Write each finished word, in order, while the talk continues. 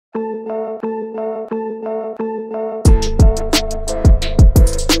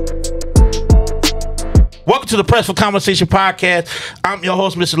to the Press for Conversation podcast. I'm your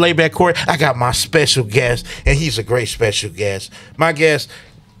host, Mr. Layback Corey. I got my special guest, and he's a great special guest. My guest,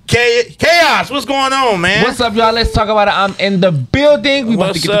 Khaos. What's going on, man? What's up, y'all? Let's talk about it. I'm in the building. We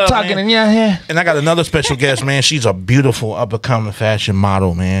about to get to talking, and yeah. And I got another special guest, man. She's a beautiful up-and-coming fashion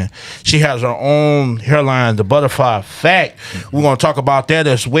model, man. She has her own hairline, the Butterfly Effect. We're gonna talk about that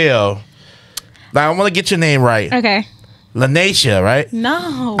as well. Now, I want to get your name right. Okay. Zanaisha, right?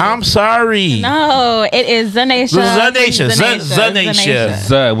 No. I'm sorry. No, it is Zanaisha. Zanaisha.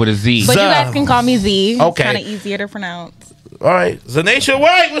 Z with a Z. But you guys can call me Z. Okay. It's kind of easier to pronounce. All right. Zanaisha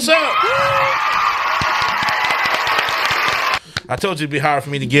White, what's up? I told you it'd be hard for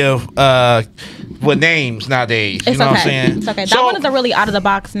me to give with names nowadays. You know what I'm saying? It's okay. That one is a really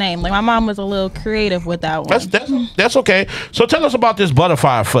out-of-the-box name. Like, my mom was a little creative with that one. That's okay. So tell us about this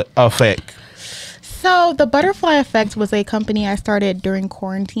Butterfly Effect. So the Butterfly Effect was a company I started during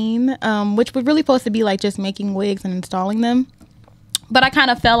quarantine, which was really supposed to be like just making wigs and installing them. But I kind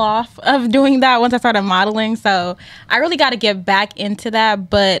of fell off of doing that once I started modeling. So I really got to get back into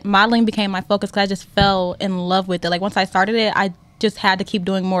that. But modeling became my focus because I just fell in love with it. Like once I started it, I just had to keep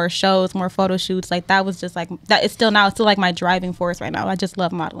doing more shows, more photo shoots. Like that was just like that. It's still like my driving force right now. I just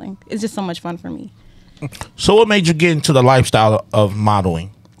love modeling. It's just so much fun for me. So what made you get into the lifestyle of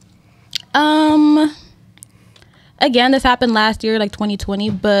modeling? Again, this happened last year, like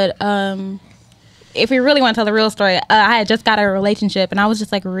 2020, but if we really want to tell the real story, I had just got a relationship and I was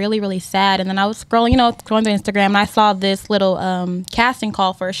just like really, really sad. And then I was scrolling through Instagram and I saw this little casting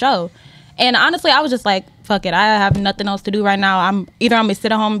call for a show. And honestly, I was just like, fuck it. I have nothing else to do right now. I'm gonna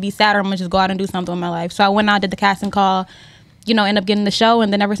sit at home and be sad, or I'm gonna just go out and do something with my life. So I went out, did the casting call, end up getting the show.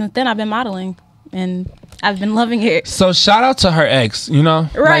 And then ever since then, I've been modeling. And I've been loving it. So shout out to her ex,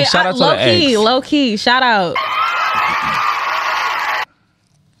 Right. Like, shout out to her ex. Low key. Shout out.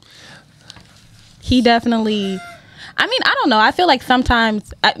 He definitely, I don't know. I feel like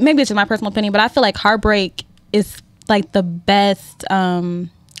sometimes, maybe it's just my personal opinion, but I feel like heartbreak is like the best,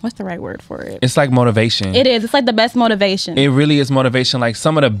 what's the right word for it? It's like motivation. It is. It's like the best motivation. It really is motivation. Like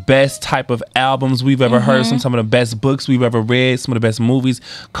some of the best type of albums we've ever heard, some of the best books we've ever read, some of the best movies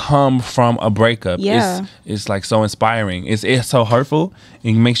come from a breakup. Yeah. It's like so inspiring. It's so hurtful.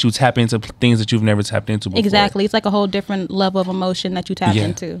 It makes you tap into things that you've never tapped into before. Exactly. It's like a whole different level of emotion that you tap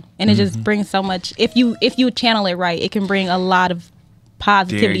into. And it just brings so much, if you channel it right, it can bring a lot of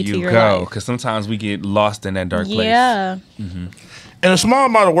positivity to your life. Because sometimes we get lost in that dark place. Yeah. In a small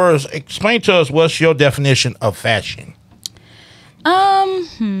amount of words, explain to us what's your definition of fashion.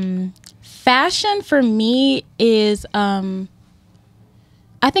 Fashion for me is, I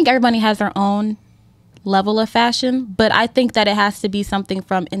think everybody has their own level of fashion, but I think that it has to be something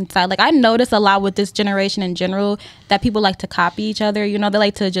from inside. Like I notice a lot with this generation in general that people like to copy each other. They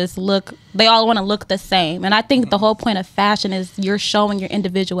like to just look, they all want to look the same. And I think the whole point of fashion is you're showing your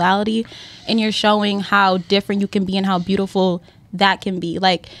individuality and you're showing how different you can be and how beautiful that can be.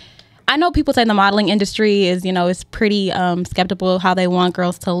 Like I know people say the modeling industry is, is pretty skeptical of how they want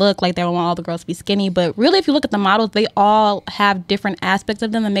girls to look. Like they want all the girls to be skinny. But really, if you look at the models, they all have different aspects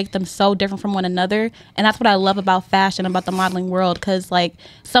of them that make them so different from one another. And that's what I love about fashion, about the modeling world. Because like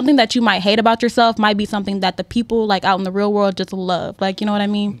something that you might hate about yourself might be something that the people like out in the real world just love. Like, you know what I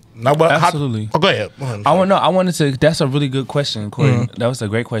mean? No, but absolutely. Go ahead. I wanted to, that's a really good question, Corey. That was a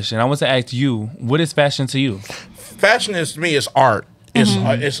great question. I want to ask you, what is fashion to you? Fashion is, to me, is art.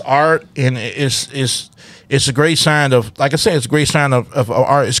 It's art, and it's a great sign of, like I said, it's a great sign of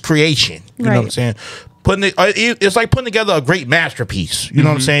art. It's creation. You know what I'm saying? It's like putting together a great masterpiece. You know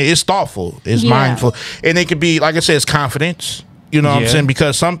what I'm saying? It's thoughtful. It's mindful, and it could be, like I said, it's confidence. You know what I'm saying?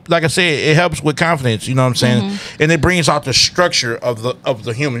 Because like I said, it helps with confidence. You know what I'm saying? And it brings out the structure of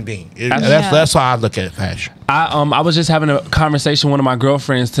the human being. That's how I look at fashion. I was just having a conversation with one of my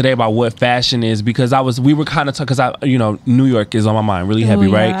girlfriends today about what fashion is, because we were kind of talking, because New York is on my mind really heavy,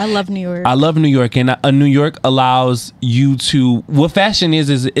 right? I love New York. I love New York, and New York allows you to, what fashion is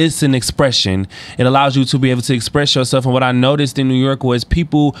it's an expression. It allows you to be able to express yourself. And what I noticed in New York was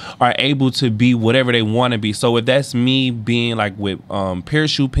people are able to be whatever they want to be. So if that's me being like with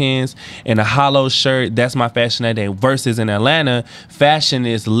parachute pins and a hollow shirt, that's my fashion that day. Versus in Atlanta, fashion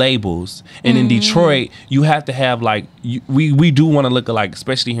is labels, and in Detroit, you have to have like we do want to look alike,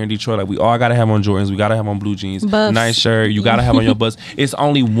 especially here in Detroit. Like we all gotta have on Jordans, we gotta have on blue jeans, nice shirt, you gotta have on your bust. It's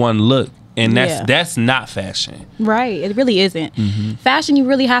only one look, and that's not fashion, right? It really isn't. Fashion, you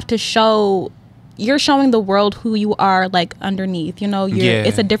really have to show you're showing the world who you are, like, underneath. You know,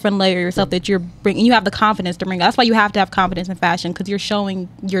 it's a different layer of yourself that you're bringing. You have the confidence to bring. That's why you have to have confidence in fashion, because you're showing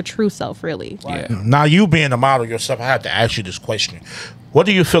your true self, really. Right. Yeah. Now, you being a model yourself, I have to ask you this question. What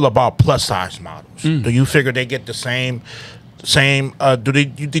do you feel about plus size models? Do you figure they get the same do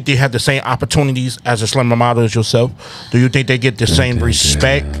you think they have the same opportunities as a slimmer model as yourself? Do you think they get the same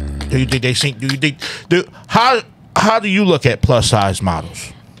respect? Do you think how do you look at plus size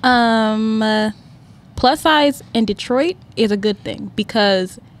models? Plus size in Detroit is a good thing,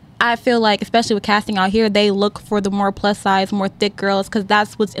 because I feel like, especially with casting out here, they look for the more plus size, more thick girls, because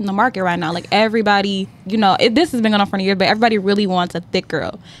that's what's in the market right now. Like, everybody, you know, this has been going on for years, but everybody really wants a thick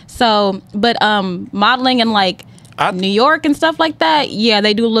girl. So, but modeling in, like, New York and stuff like that, yeah,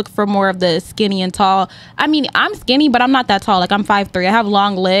 they do look for more of the skinny and tall. I mean, I'm skinny, but I'm not that tall. Like, I'm 5'3". I have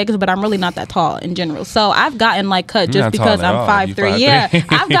long legs, but I'm really not that tall in general. So I've gotten, like, cut just because I'm 5'3". Yeah,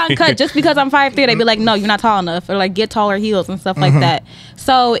 I've gotten cut just because I'm 5'3". They'd be like, no, you're not tall enough, or like, get taller heels and stuff like that.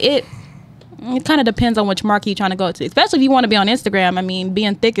 So it kind of depends on which market you're trying to go to, especially if you want to be on Instagram. I mean,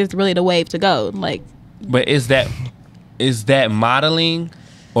 being thick is really the wave to go. Like, but is that modeling?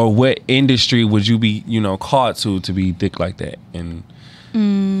 Or what industry would you be, you know, called to be thick like that? And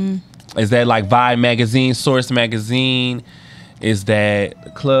is that like Vibe magazine, Source magazine? Is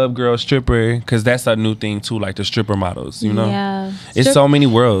that club girl, stripper? Because that's a new thing too, like the stripper models. You know, yeah, it's so many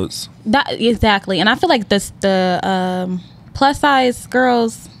worlds. That exactly, and I feel like the plus size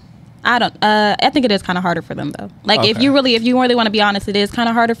girls. I think it is kind of harder for them though. Like, if you really want to be honest, it is kind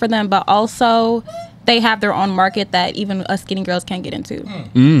of harder for them. But also, they have their own market that even us skinny girls can't get into.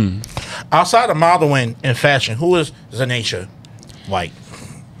 Outside of modeling and fashion, who is Zanaisha like?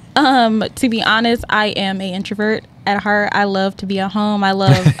 To be honest, I am an introvert at heart. I love to be at home. I'm a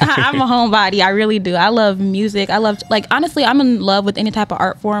homebody. I really do. I love music. Honestly, I'm in love with any type of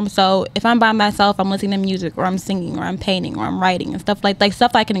art form. So if I'm by myself, I'm listening to music, or I'm singing, or I'm painting, or I'm writing, and stuff like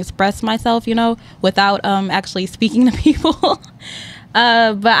stuff I can express myself, you know, without actually speaking to people.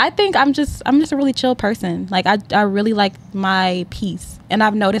 But I think I'm just a really chill person. Like, I really like my peace, and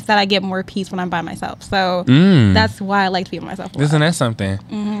I've noticed that I get more peace when I'm by myself. So that's why I like to be by myself. Isn't that something?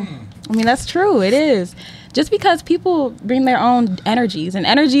 I mean, that's true. It is. Just because people bring their own energies, and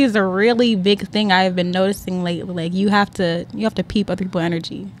energy is a really big thing I've been noticing lately. Like, you have to peep other people's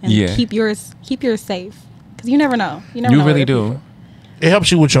energy and keep yours safe, because you never know. You really do. It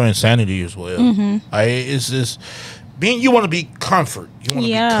helps you with your insanity as well. It's just. You want to be comfort. You want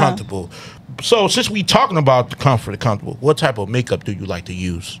to be comfortable. So since we talking about the comfort and comfortable, what type of makeup do you like to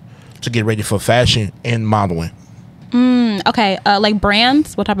use to get ready for fashion and modeling? Okay. Like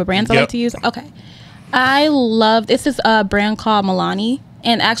brands. What type of brands I like to use? Okay. I love this is a brand called Milani.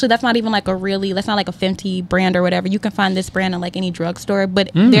 And actually, that's not even like that's not like a Fenty brand or whatever. You can find this brand in like any drugstore,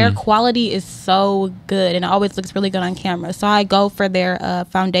 but their quality is so good, and it always looks really good on camera. So I go for their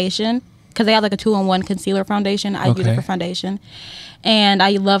foundation, because they have like a 2-in-1 concealer foundation. I use it for foundation, and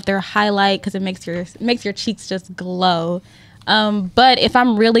I love their highlight because it makes your cheeks just glow. But if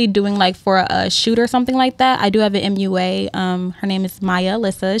I'm really doing like for a shoot or something like that, I do have an MUA. Her name is Maya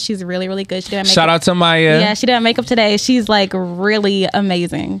Alyssa. She's really, really good. She did makeup. Shout out to Maya. Yeah, she did makeup today. She's like really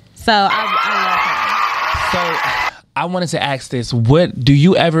amazing. So I love her. So I wanted to ask this: what do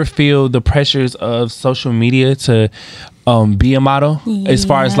you ever feel the pressures of social media to be a model, as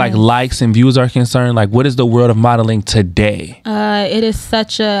far as like likes and views are concerned? Like, what is the world of modeling today? It is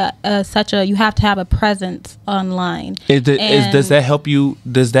such a you have to have a presence online. Does that help you?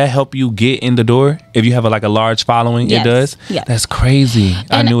 Does that help you get in the door if you have a large following? Yes. It does. Yes. That's crazy.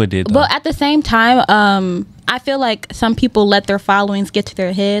 I knew it did, though. But at the same time, I feel like some people let their followings get to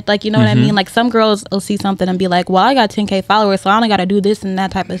their head. Like, you know what I mean? Like, some girls will see something and be like, well, I got 10K followers, so I only got to do this and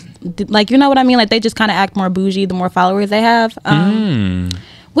that type of, like, you know what I mean? Like, they just kind of act more bougie the more followers they have,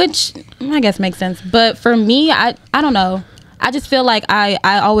 which I guess makes sense. But for me, I don't know. I just feel like I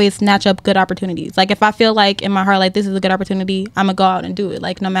always snatch up good opportunities. Like, if I feel like in my heart, like, this is a good opportunity, I'm going to go out and do it.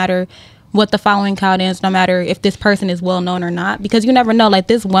 Like, no matter what the following count is, no matter if this person is well known or not, because you never know. Like,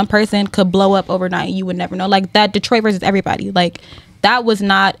 this one person could blow up overnight. You would never know. Like, that Detroit versus Everybody, like, that was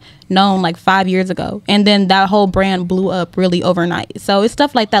not known like 5 years ago, and then that whole brand blew up really overnight. So it's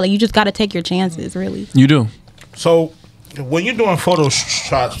stuff like that. Like, you just got to take your chances, really. You do. So when you're doing photo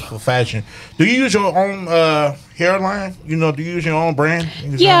shots for fashion, do you use your own hairline? You know, do you use your own brand?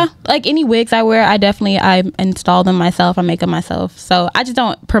 Yeah, like any wigs I wear, I install them myself. I make them myself. So I just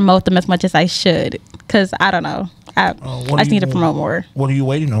don't promote them as much as I should, because I don't know. I just need to promote more. What are you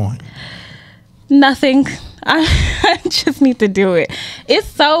waiting on? Nothing. I just need to do it. It's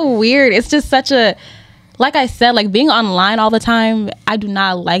so weird. It's just such a like I said, like being online all the time, I do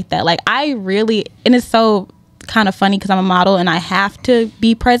not like that. Like I really, and it's so kind of funny because I'm a model and I have to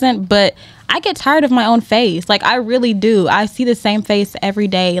be present, but I get tired of my own face. Like I really do. I see the same face every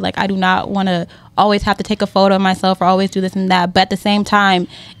day. Like I do not want to always have to take a photo of myself or always do this and that. But at the same time,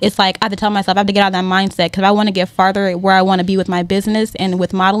 it's like I have to tell myself I have to get out of that mindset because I want to get farther where I want to be with my business and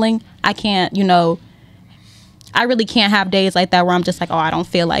with modeling. I can't, I really can't have days like that where I'm just like, oh, I don't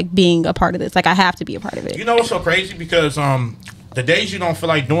feel like being a part of this. Like I have to be a part of it. You know what's so crazy? Because the days you don't feel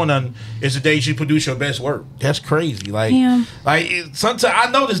like doing nothing is the days you produce your best work. That's crazy. Like, sometimes I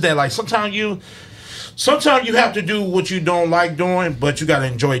notice that. Like sometimes you have to do what you don't like doing, but you gotta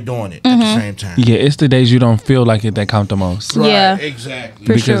enjoy doing it at the same time. Yeah, it's the days you don't feel like it that count the most. Right, yeah, exactly.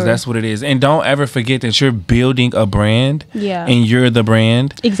 Because that's what it is. And don't ever forget that you're building a brand. Yeah. And you're the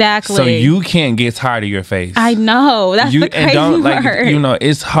brand. Exactly. So you can't get tired of your face. I know. That's the crazy part.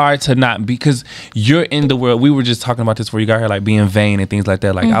 It's hard to not, because you're in the world. We were just talking about this before you got here, like being vain and things like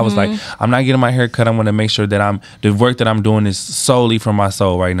that. Like I was like, I'm not getting my hair cut. I want to make sure that the work that I'm doing is solely for my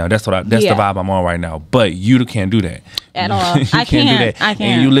soul right now. That's the vibe I'm on right now. But you can't do that at all. I can't do that. I can't.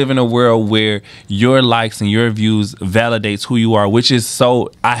 And you live in a world where your likes and your views validates who you are, which is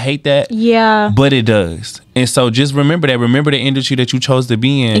so, I hate that. Yeah. But it does. And so just remember that. Remember the industry that you chose to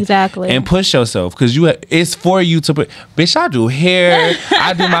be in. Exactly. And push yourself, because it's for you to put. Bitch, I do hair.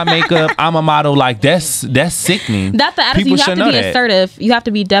 I do my makeup. I'm a model. Like that's sickening. That's the attitude. You have to be assertive. You have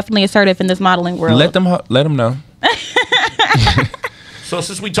to be definitely assertive in this modeling world. Let them know. So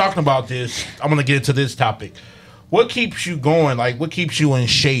since we talking about this, I'm gonna get into this topic. What keeps you going? Like, what keeps you in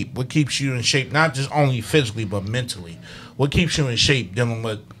shape? What keeps you in shape, not just only physically but mentally? What keeps you in shape dealing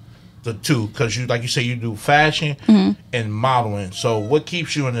with the two? Because you, like you say, you do fashion and modeling. So what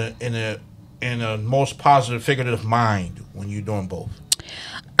keeps you in a most positive, figurative mind when you're doing both?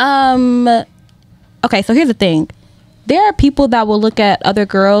 Okay, so here's the thing. There are people that will look at other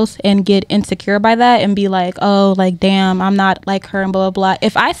girls and get insecure by that and be like, oh, like, damn, I'm not like her and blah, blah, blah.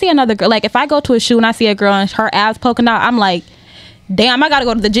 If I see another girl, like if I go to a shoe and I see a girl and her abs poking out, I'm like, damn, I got to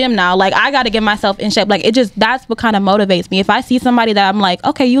go to the gym now. Like, I got to get myself in shape. Like, that's what kind of motivates me. If I see somebody that I'm like,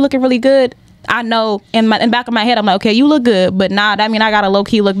 okay, you looking really good, I know in the back of my head, I'm like, okay, you look good, but nah, that mean I got to low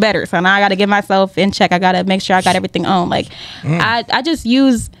key look better. So now I got to get myself in check. I got to make sure I got everything on. Like, I just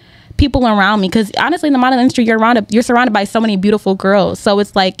use people around me, because honestly in the modeling industry you're surrounded by so many beautiful girls, so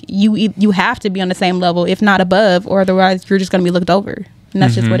it's like you have to be on the same level, if not above, or otherwise you're just going to be looked over, and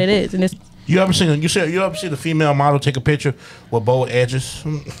that's just what it is. And it's you ever seen the female model take a picture with bold edges?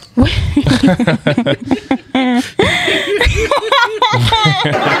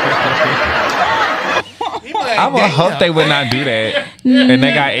 I would hope they would not do that. And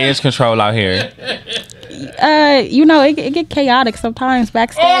they got edge control out here. It get chaotic sometimes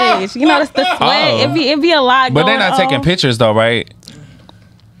backstage. It's the sweat. It be a lot. But they're not taking pictures though, right?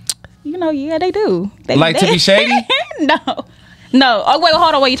 Yeah, they do. To be shady? No. Oh wait,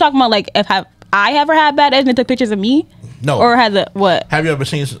 hold on. What you talking about? Like, have I ever had bad edge and took pictures of me? No. Or has it what? Have you ever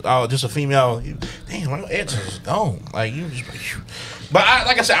seen just a female? Damn, my edges is gone. Like you just. But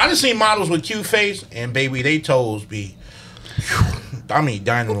like I said, I just seen models with cute face and baby, they toes be.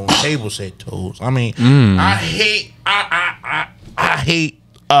 Dining room table set toes. I hate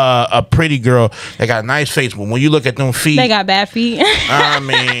a pretty girl that got a nice face, but when you look at them feet, they got bad feet.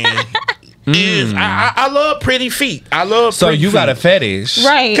 I love pretty feet. I love. So you feet. Got a fetish,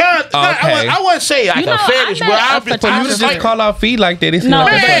 right? Okay. I wouldn't say like a fetish, but I just like call out feet like that. It's no,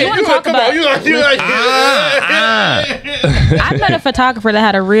 like you want to talk about? I met a photographer that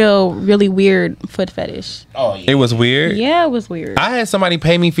had a really weird foot fetish. Oh yeah, it was weird. Yeah, it was weird. I had somebody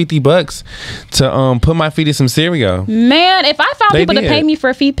pay me $50 to put my feet in some cereal. Man, if I found people to pay me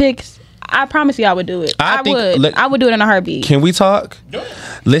for feet pics, I promise you I would do it. I would do it in a heartbeat. Can we talk? Yeah.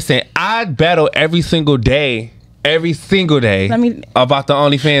 Listen, I battle every single day about the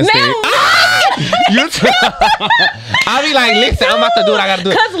OnlyFans thing. I be like, listen, I'm about to do what I gotta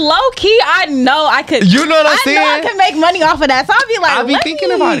do. Cause low key, I know I could. You know what I'm saying? I know I can make money off of that. So I'll be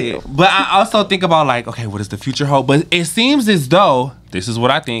thinking about it. But I also think about like, okay, what does the future hold? But it seems as though this is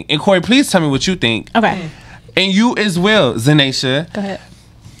what I think. And Corey, please tell me what you think. Okay. And you as well, Zanaisha. Go ahead.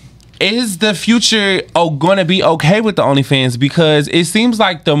 Is the future going to be okay with the OnlyFans? Because it seems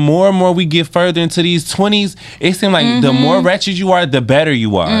like the more and more we get further into these 20s, it seems like the more wretched you are, the better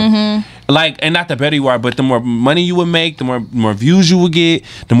you are. Like, and not the better you are, but the more money you would make, the more views you would get,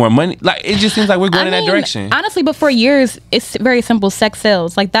 the more money. Like, it just seems like we're going in that direction. Honestly, but for years, it's very simple. Sex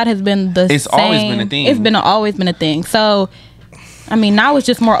sells. Like, that has been It's always been a thing. It's always been a thing. So, now it's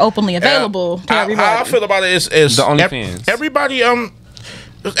just more openly available to everybody. How I feel about it is the OnlyFans. Everybody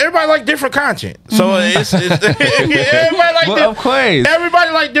everybody like different content. So it's everybody like Well, of course.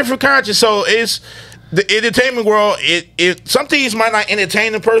 everybody like different content. So it's the entertainment world. It some things might not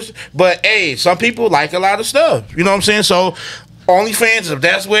entertain the person, but hey, some people like a lot of stuff. You know what I'm saying? So OnlyFans, if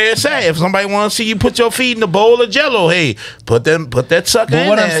that's where it's at. If somebody wants to see you put your feet in a bowl of Jello, hey, put that sucker in But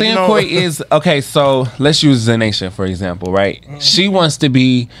what there. I'm saying, you know? Coy, is okay. So let's use Zanaisha for example, right? She wants to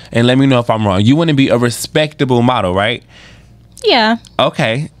be, and let me know if I'm wrong. You want to be a respectable model, right? Yeah.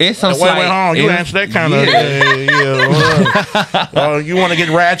 Okay, it's some Wait, slight. hold on. You answer that kind of. You want to get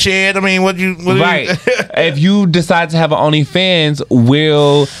ratchet? I mean, what Right. If you decide to have an OnlyFans,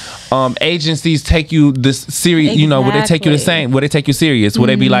 will agencies take you this serious? You know, will they take you the Exactly. same? Will they take you serious? Will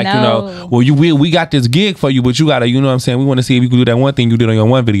they be like, you No. know, well, we got this gig for you, but you gotta, you know what I'm saying? We want to see if you can do that one thing you did on your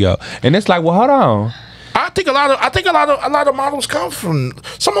one video. And it's like, well, hold on. I think a lot of models come from.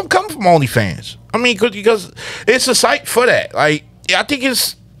 Some of them come from OnlyFans. I mean, because it's a site for that. Like, I think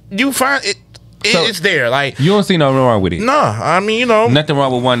you find it. So, It's there. Like, You don't see nothing wrong with it. nah. I mean, you know. Nothing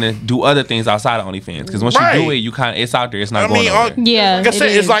wrong with wanting to do other things outside of OnlyFans, because once Right. you do it, you kind of it's out there. It's not I going mean, nowhere. Yeah, like I it said,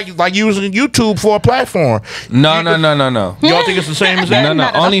 is. it's like using YouTube for a platform. No. You don't think it's the same as that? No.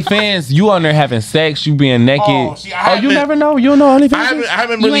 OnlyFans, you on there having sex, you being naked. Oh, see, I you haven't- never know. You don't know OnlyFans. I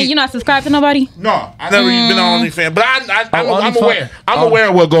haven't You really. ain't, you not subscribed to nobody? No, I never even been on OnlyFans, but I'm OnlyFans- aware. I'm aware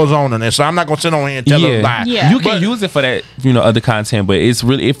of what goes on in this, so I'm not gonna sit on here and tell a lie. Yeah. You can But- use it for that, you know, other content, but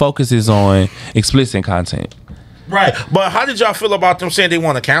it focuses on explicit content. Right, but how did y'all feel about them saying they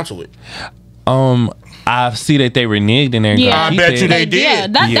want to cancel it? I see that they reneged in there. And Yeah. gonna I keep bet it. you they did. Yeah,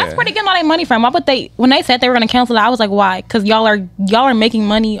 Yeah. that's where they getting all their money from. Why would they? When they said they were going to cancel it, I was like, why? Because y'all are making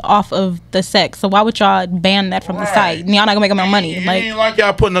money off of the sex. So why would y'all ban that from the Right. site? Y'all not gonna make no money. It Like, ain't like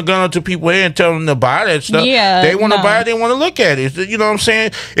y'all putting a gun to people's head and telling them to buy that stuff. Yeah, They want to no. buy it. They want to look at it. You know what I'm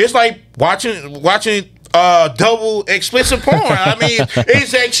saying? It's like watching double explicit porn. I mean,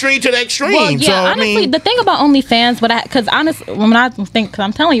 it's extreme to the extreme. well, yeah. So I honestly, mean, the thing about OnlyFans, because honestly, when I think, because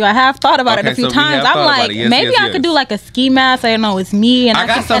I'm telling you, I have thought about it Okay, a few so we times. have I'm thought about like, it. Yes, maybe yes, I yes. could do like a ski mask. I don't know, it's me, and I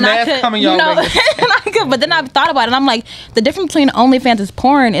got could, some and I masks could, coming you your know, way. and I could, but then I've thought about it, and I'm like, the difference between OnlyFans and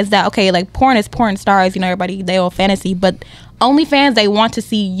porn is that okay, like porn is porn stars, you know, everybody they all fantasy, but OnlyFans, they want to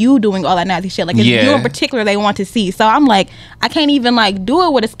see you doing all that nasty shit. Like, it's Yeah. you in particular they want to see. So I'm like, I can't even like do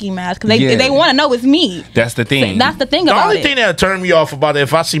it with a ski mask because Yeah. they want to know it's me. That's the thing. That's the thing the about only it. thing that turned me off about it,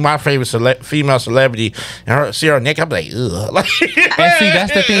 if I see my favorite female celebrity and see her neck, I'm like, ugh. Like, And see,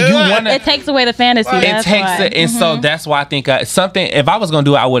 that's the thing. You want to. It takes away the fantasy. It that's takes why. it, and so that's why I think something. If I was gonna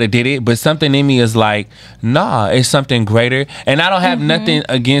do it, I would have did it. But something in me is like, nah, it's something greater. And I don't have nothing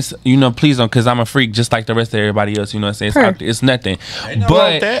against, you know, please don't, because I'm a freak just like the rest of everybody else. You know what I'm saying? It's, Sure. out there, it's nothing. Ain't nothing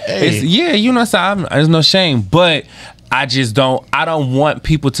wrong with But that. Hey. it's yeah, you know what I'm saying. There's no shame, but I just don't. I don't want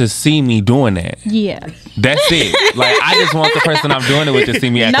people to see me doing that. Yeah. That's it. Like I just want the person I'm doing it with to see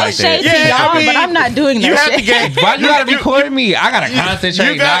me act No like shade that. to Yeah, I y'all, mean, but I'm not doing that you have shit. to get. Why you gotta record me? I gotta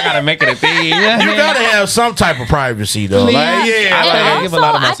concentrate. you I gotta make it a thing. You know what I You mean? gotta have some type of privacy though. Please. Like, I yeah, feel And like I give a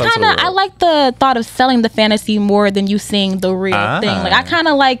lot of also, myself to the I world. like the thought of selling the fantasy more than you seeing the real thing. Like I kind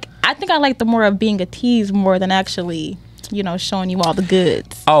of like. I think I like the more of being a tease more than actually, you know, showing you all the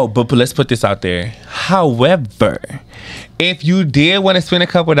goods. Oh, but let's put this out there. However, if you did want to spend a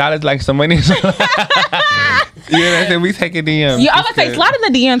couple dollars, like some money, you know what I'm saying? We take a DM. Yeah, I'm gonna say slide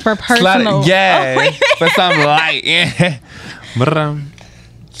in the DMs for personal. Yeah, for something light. Yeah.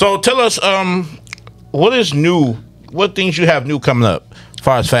 So tell us, what is new? What things you have new coming up as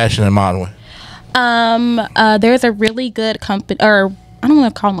far as fashion and modeling? There's a really good company, or I don't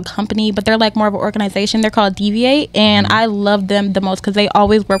want to call them a company, but they're like more of an organization. They're called Deviate, and I love them the most because they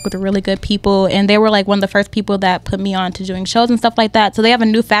always work with really good people, and they were like one of the first people that put me on to doing shows and stuff like that. So they have a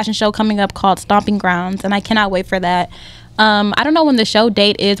new fashion show coming up called Stomping Grounds, and I cannot wait for that. I don't know when the show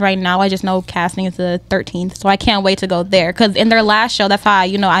date is right now. I just know casting is the 13th, so I can't wait to go there. Because in their last show, that's how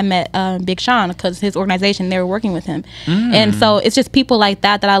I met Big Sean, because his organization, they were working with him. And so it's just people like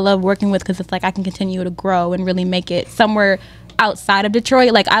that I love working with, because it's like I can continue to grow and really make it somewhere outside of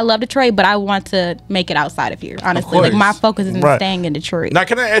Detroit. Like, I love Detroit, but I want to make it outside of here, honestly. Like, my focus isn't Right. staying in Detroit. Now,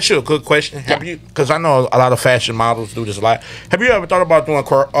 can I ask you a quick question? Have you, because I know a lot of fashion models do this a lot. Have you ever thought about doing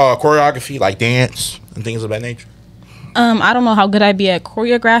choreography, like dance and things of that nature? I don't know how good I'd be at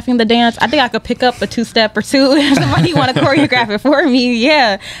choreographing the dance. I think I could pick up a 2-step or two if somebody want to choreograph it for me.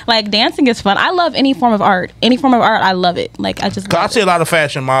 Yeah, like dancing is fun. I love any form of art. Any form of art, I love it. Like I just. Cause I see a lot of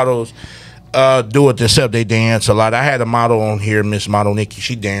fashion models do it themselves. They dance a lot. I had a model on here, Miss Model Nikki.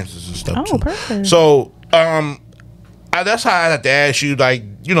 She dances and stuff too. Oh, perfect. So, that's how I have to ask you, like,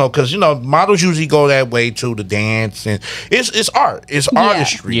 you know, because, you know, models usually go that way too, to dance, and it's art. It's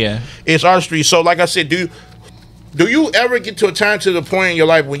artistry. Yeah. It's artistry. So, like I said, Do you ever get to a time to the point in your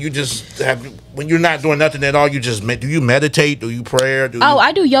life when you just have, when you're not doing nothing at all, you just do you meditate? Do you pray?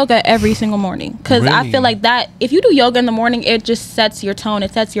 I do yoga every single morning because I feel like that if you do yoga in the morning, it just sets your tone,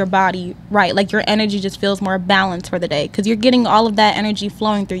 it sets your body right. Like your energy just feels more balanced for the day because you're getting all of that energy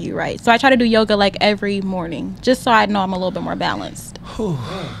flowing through you, right? So I try to do yoga like every morning just so I know I'm a little bit more balanced.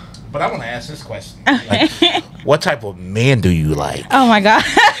 But I want to ask this question: like, what type of man do you like? Oh my god.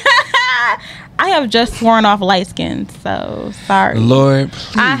 I have just sworn off light skin, so sorry. Lord,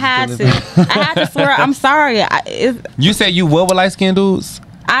 I had to swear. I'm sorry. You said you what with light skinned dudes?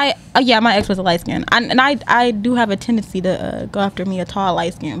 Yeah, my ex was a light skin, and I do have a tendency to go after me a tall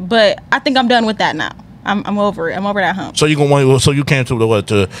light skin, but I think I'm done with that now. I'm over it. I'm over that hump. So you so you came to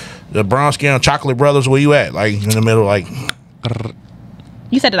the brown skin chocolate brothers? Where you at? Like in the middle, like.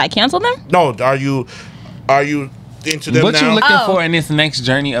 You said did I cancel them? No. Are you into them what now? You looking for in this next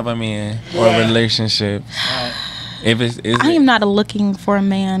journey of a man or a relationship? I am not looking for a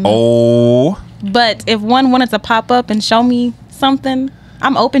man. Oh. But if one wanted to pop up and show me something,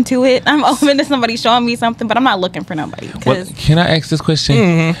 I'm open to it. I'm open to somebody showing me something, but I'm not looking for nobody. Well, can I ask this question?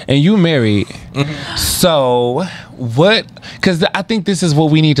 Mm-hmm. And you married. Mm-hmm. So what, because I think this is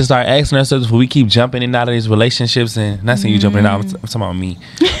what we need to start asking ourselves when we keep jumping in and out of these relationships. And not saying you jumping in and out, I'm talking about me.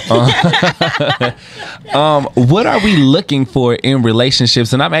 What are we looking for in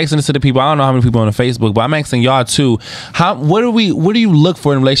relationships? And I'm asking this to the people. I don't know how many people on the Facebook, but I'm asking y'all too. What do you look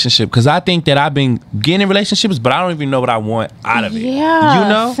for in a relationship? Because I think that I've been getting in relationships, but I don't even know what I want out of it. Yeah, you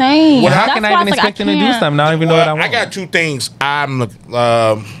know, same. Well, how can I even expect them to do something? I don't even know what I want. I got two things.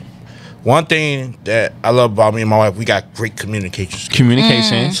 One thing that I love about me and my wife, we got great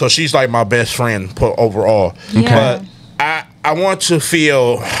communication. So she's like my best friend overall. Yeah. But I want to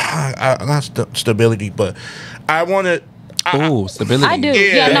feel not stability, but I want to. Stability. I do.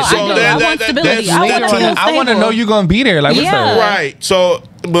 Yeah, no, I do. I want stability. I want to know you're gonna be there. Like, what's up? Right. So,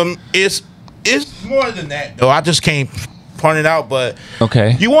 but it's more than that, though. I just can't point it out, but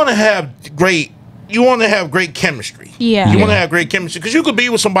you want to have great chemistry. Yeah. You want to have great chemistry because you could be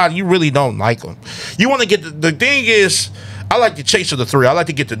with somebody you really don't like them. You want to get the thing is, I like the chase of the three. I like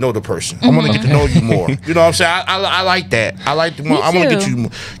to get to know the person. I want to get to know you more. You know what I'm saying? I like that. I like I want to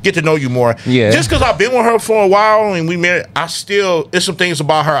get to know you more. Yeah. Just because I've been with her for a while and we married, there's some things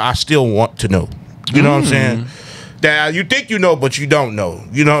about her I still want to know. You know what I'm saying? That you think you know, but you don't know.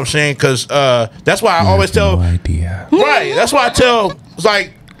 You know what I'm saying? Because that's why I always tell. No idea. Right. That's why I tell. It's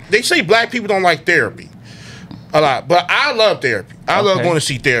like they say black people don't like therapy a lot, but I love therapy. I love going to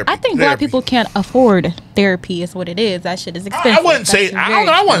see therapy. I think black people can't afford therapy. Is what it is. That shit is expensive. I wouldn't say.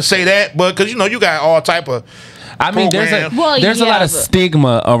 I wouldn't say that, but because you got all type of. I mean, there's a lot of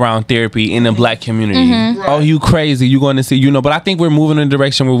stigma around therapy in the black community. Right. Oh, you crazy? You going to see? But I think we're moving in a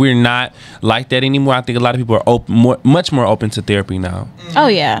direction where we're not like that anymore. I think a lot of people are much more open to therapy now. Oh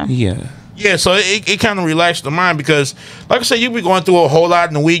yeah. Yeah. Yeah, so it kind of relaxed the mind because, like I said, you be going through a whole lot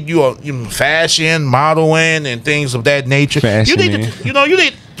in the week. You fashion, modeling, and things of that nature. You need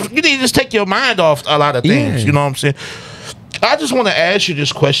to just take your mind off a lot of things. Yeah. You know what I'm saying? I just want to ask you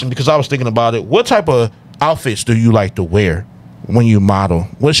this question because I was thinking about it. What type of outfits do you like to wear when you model?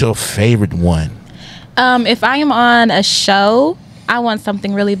 What's your favorite one? If I am on a show, I want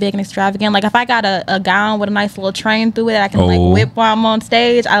something really big and extravagant. Like if I got a gown with a nice little train through it that I can like whip while I'm on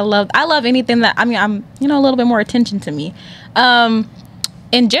stage. I love anything that I'm a little bit more attention to me.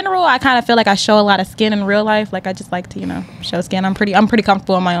 In general, I kind of feel like I show a lot of skin in real life. Like I just like to show skin. I'm pretty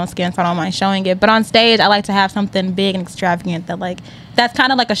comfortable in my own skin, so I don't mind showing it. But on stage, I like to have something big and extravagant that's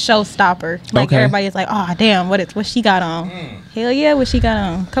kind of like a showstopper. Like everybody's like, oh damn, what she got on? Hell yeah, what she got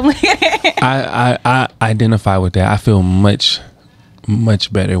on? Come on. I identify with that. I feel much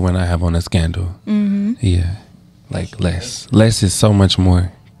better when I have on a scandal. Mm-hmm. Yeah, like less is so much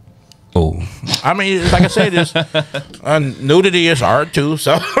more. I mean, like I said, nudity is art too.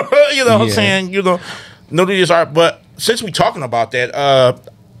 So what I'm saying, nudity is art. But since we talking about that,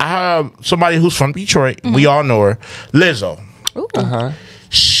 I have somebody who's from Detroit. Mm-hmm. We all know her, Lizzo.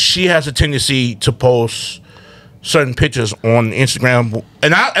 She has a tendency to post certain pictures on Instagram,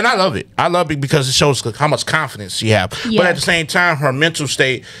 and I love it. I love it because it shows how much confidence she has. Yeah. But at the same time, her mental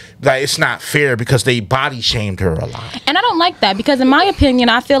state, like it's not fair because they body shamed her a lot. And I don't like that because, in my opinion,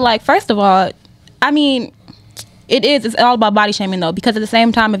 I feel like first of all, it's all about body shaming though. Because at the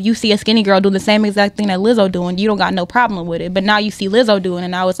same time, if you see a skinny girl doing the same exact thing that Lizzo doing, you don't got no problem with it. But now you see Lizzo doing, and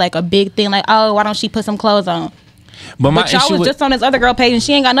now it's like a big thing. Like, oh, why don't she put some clothes on? But y'all was just on this other girl page and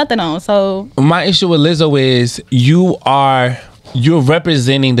she ain't got nothing on. So my issue with Lizzo is you are you're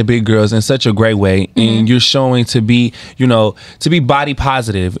representing the big girls in such a great way, and you're showing to be, you know, to be body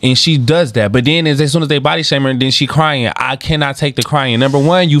positive, and she does that. But then as soon as they body shame her, and then she crying, I cannot take the crying. Number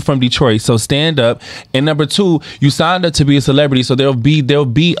one, you from Detroit, so stand up, and number two, you signed up to be a celebrity, so there'll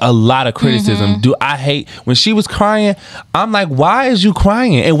be a lot of criticism. Do I hate when she was crying? I'm like, why is you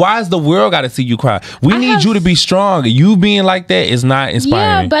crying, and why is the world got to see you cry? We need you to be strong. You being like that is not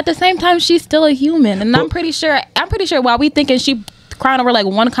inspiring. Yeah, but at the same time, she's still a human, and I'm pretty sure while we thinking she crying over like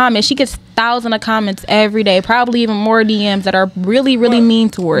one comment, she gets thousands of comments every day, probably even more DMs that are really mean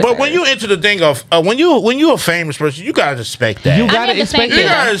towards her. But when you enter the thing of when you a famous person, you gotta respect that. You gotta expect You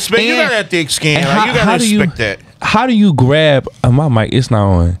gotta respect. You got that thick skin. Like, you gotta respect that. How do you grab my mic? It's not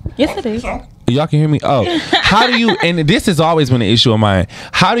on. Yes, it is. Y'all can hear me? Oh. How do you, and this has always been an issue of mine,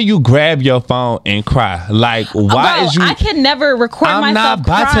 how do you grab your phone and cry? Like, why is you... I can never record myself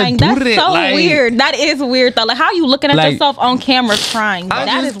crying. That's so weird. That is weird, though. Like, how are you looking at yourself on camera crying? I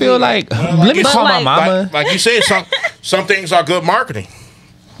that just feel weird. let me call my mama. Like you said, some things are good marketing.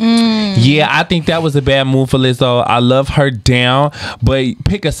 Yeah, I think that was a bad move for Lizzo. I love her down, but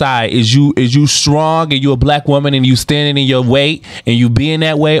pick a side. Is you strong and you a black woman and you standing in your weight and you being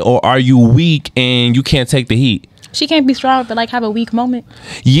that way, or are you weak and you can't take the heat? She can't be strong, but like have a weak moment.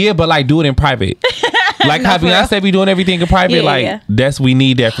 Yeah, but like do it in private. Like how Beyonce be doing everything in private. We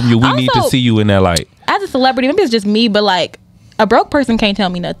need that from you. We need to see you in that light. As a celebrity, maybe it's just me, but like a broke person can't tell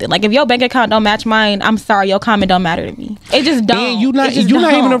me nothing. Like if your bank account don't match mine, I'm sorry, your comment don't matter to me. It just don't. And you're not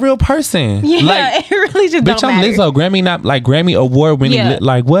even a real person. Yeah, like, it really just don't matter. Bitch, I'm Lizzo, Grammy award winning. Yeah.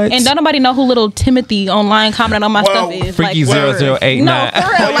 Like what? And don't nobody know who little Timothy online commenting on my stuff is. Freaky like, 0089. No,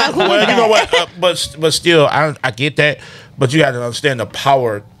 for real. Like, you know what? But still, I get that. But you got to understand the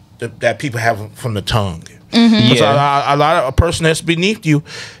power that people have from the tongue. Yeah. A lot of a person that's beneath you,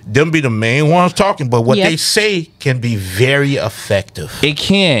 them be the main ones talking, but what they say can be very effective. It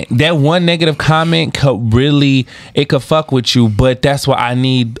can. That one negative comment could fuck with you, but that's why I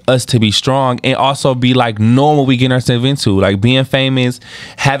need us to be strong and also be like knowing what we getting ourselves into. Like being famous,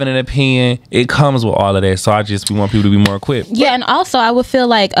 having an opinion, it comes with all of that. So we want people to be more equipped. Yeah, and also I would feel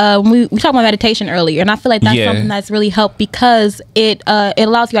like we talked about meditation earlier, and I feel like that's something that's really helped because it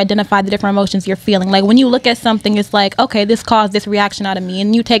allows you to identify the different emotions you're feeling. Like when you look at something, it's like, okay, this caused this reaction out of me,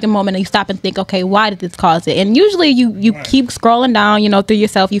 and you take a moment and you stop and think, okay, why did this cause it? And usually you keep scrolling down, through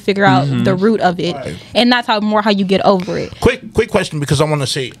yourself, you figure out the root of it, and that's how you get over it. Quick question, because I want to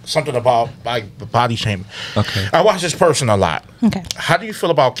say something about body shaming. Okay, I watch this person a lot. Okay, how do you feel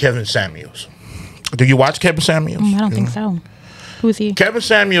about Kevin Samuels? Do you watch Kevin Samuels? I don't think so. Who's he? Kevin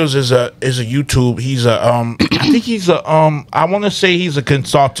Samuels is a YouTube. He's I think he's I want to say he's a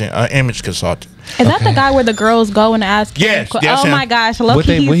consultant, an image consultant. Is that the guy where the girls go and ask? Yes. Oh my gosh,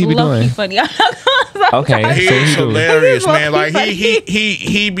 low-key, he's low-key funny. Okay, he's hilarious, man. Like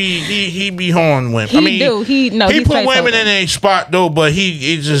he be horn women. He put women in a spot though, but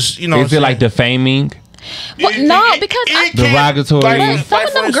he just Is it like defaming? Well, no, because derogatory. Some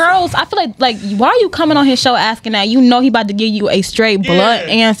of them girls, I feel like why are you coming on his show asking that? You know he about to give you a straight blunt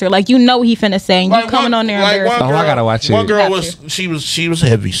answer. Like you know what he finna say, and you coming on there embarrassing. I gotta watch it. One girl she was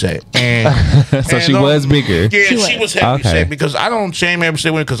heavy set, and so she was bigger. Yeah, she was heavy set because I don't shame heavy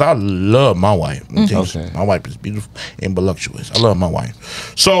set women because I love my wife. My wife is beautiful and voluptuous. I love my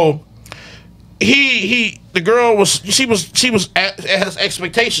wife. So the girl was has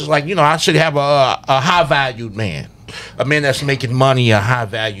expectations like I should have a high valued man, a man that's making money, a high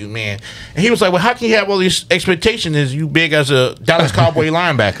valued man, and he was like, well, how can you have all these expectations as you big as a Dallas Cowboy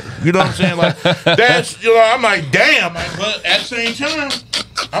linebacker? You know what I'm saying? Like that's I'm like damn, but at the same time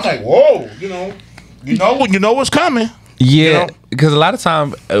I'm like whoa, you know what's coming. Yeah, because a lot of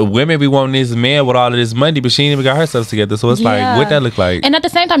times women be wanting this man with all of this money, but she ain't even got herself together. So it's like, what that look like? And at the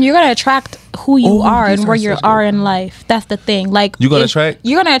same time, you're gonna attract who you are and where you are in life. That's the thing. Like you're gonna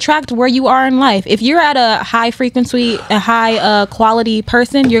attract where you are in life. If you're at a high frequency, a high quality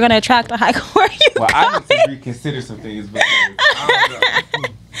person, you're gonna attract a high quality. I need to reconsider some things, but I don't know.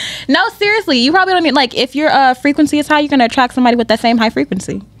 No, seriously, you probably don't mean like if your frequency is high, you're gonna attract somebody with that same high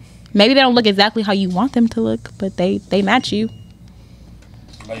frequency. Maybe they don't look exactly how you want them to look, but they match you.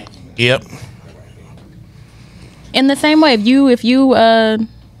 Yep. In the same way, if you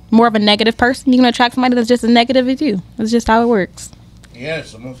more of a negative person, you're gonna attract somebody that's just as negative as you. That's just how it works.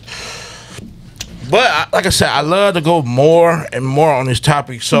 Yes. But like I said, I love to go more and more on this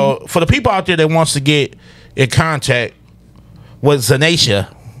topic. So for the people out there that wants to get in contact with Zanaisha,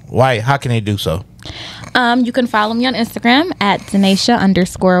 how can they do so? You can follow me on Instagram at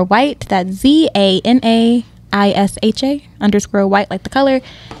Zanaisha_white. That's ZANAISHA _white, like the color.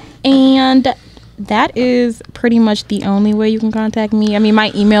 And That is pretty much the only way you can contact me. I mean,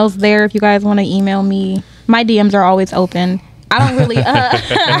 my email's there if you guys want to email me. My DMs are always open. I don't really.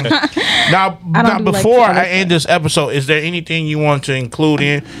 Now, before I end this episode, is there anything you want to include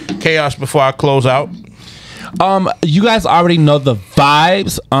in Khaos before I close out? You guys already know the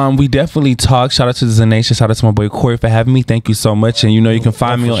vibes. We definitely talk. Shout out to Zanaisha. Shout out to my boy Corey for having me. Thank you so much. And you can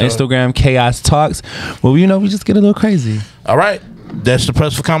find me on Instagram, Khaos Talks. Well, we just get a little crazy. All right. That's the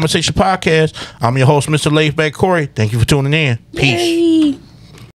Press for Conversation podcast. I'm your host, Mr. Laidback Corey. Thank you for tuning in. Peace. Yay.